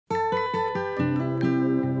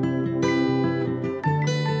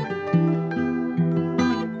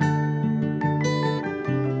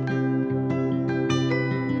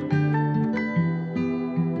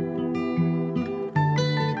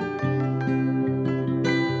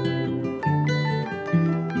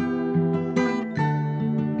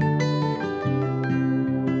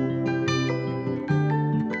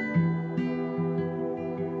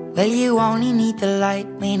Well, you only need the light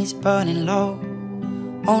when it's burning low.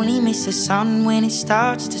 Only miss the sun when it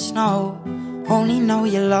starts to snow. Only know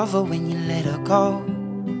you love her when you let her go.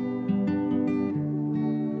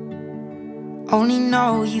 Only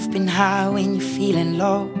know you've been high when you're feeling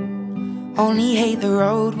low. Only hate the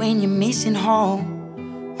road when you're missing home.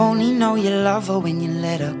 Only know you love her when you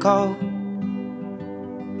let her go.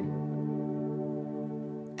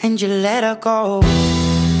 And you let her go.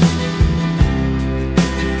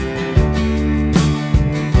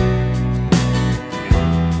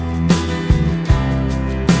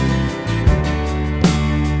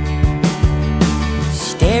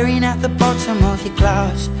 Staring at the bottom of your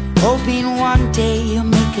glass, hoping one day you'll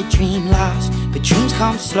make a dream last. But dreams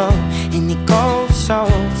come slow and they go so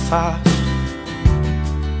fast.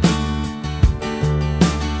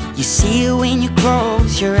 You see it when you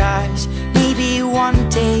close your eyes. Maybe one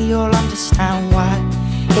day you'll understand why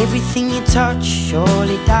everything you touch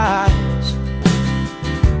surely dies.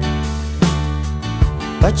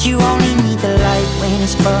 But you only need the light when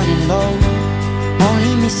it's burning low.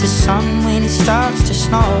 Only miss the sun when it starts to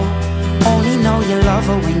snow. Only know you love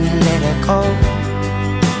her when you let her go.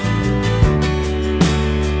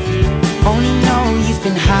 Only know you've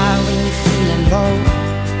been high when you're feeling low.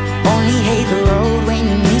 Only hate the road when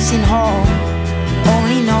you're missing home.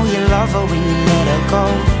 Only know you love her when you let her go.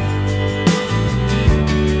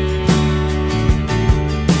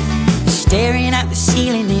 Staring at the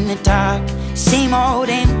ceiling in the dark, same old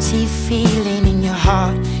empty feeling in your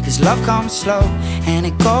heart. 'Cause love comes slow and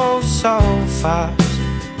it goes so fast.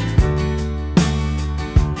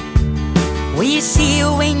 Well, you see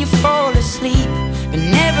her when you fall asleep, but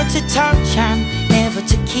never to touch and never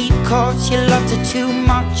to keep. 'Cause you loved her too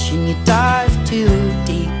much and you dive too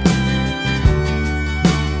deep.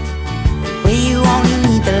 Well, you only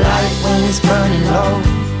need the light when it's burning low.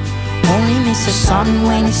 Only miss the sun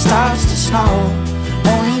when it starts to snow.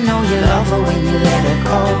 Only know you love her when you let her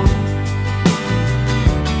go.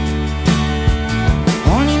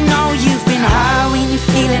 Only know you've been high when you're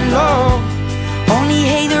feeling low. Only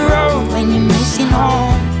hate the road when you're missing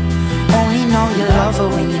home. Only know you love her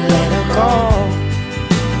when you let her go.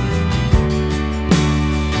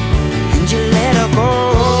 And you let her go.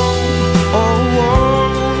 Oh, oh,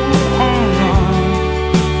 oh, oh.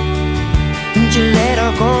 And you let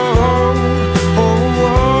her go. Oh,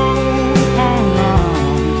 oh, oh, oh.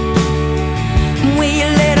 Will you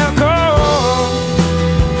let her go?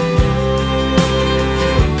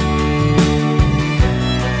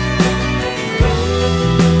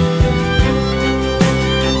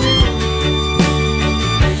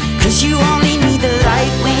 'Cause you only need the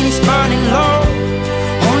light when it's burning low.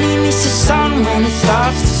 Only miss the sun when it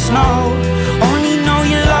starts to snow. Only know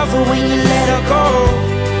you love her when you let her go.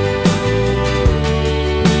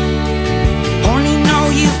 Only know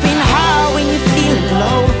you've been high when you're feeling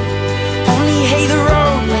low. Only hate the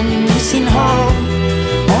road when you're missing home.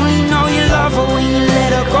 Only know you love her when you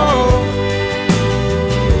let her go.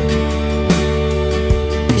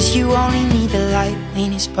 'Cause you only need the light when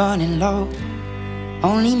it's burning low.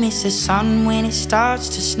 Only miss the sun when it starts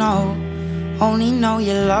to snow. Only know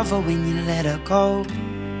you love her when you let her go.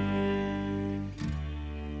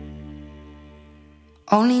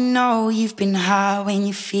 Only know you've been high when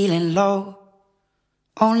you're feeling low.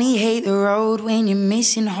 Only hate the road when you're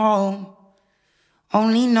missing home.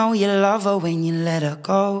 Only know you love her when you let her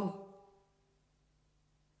go.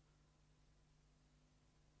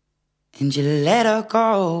 And you let her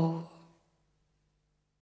go.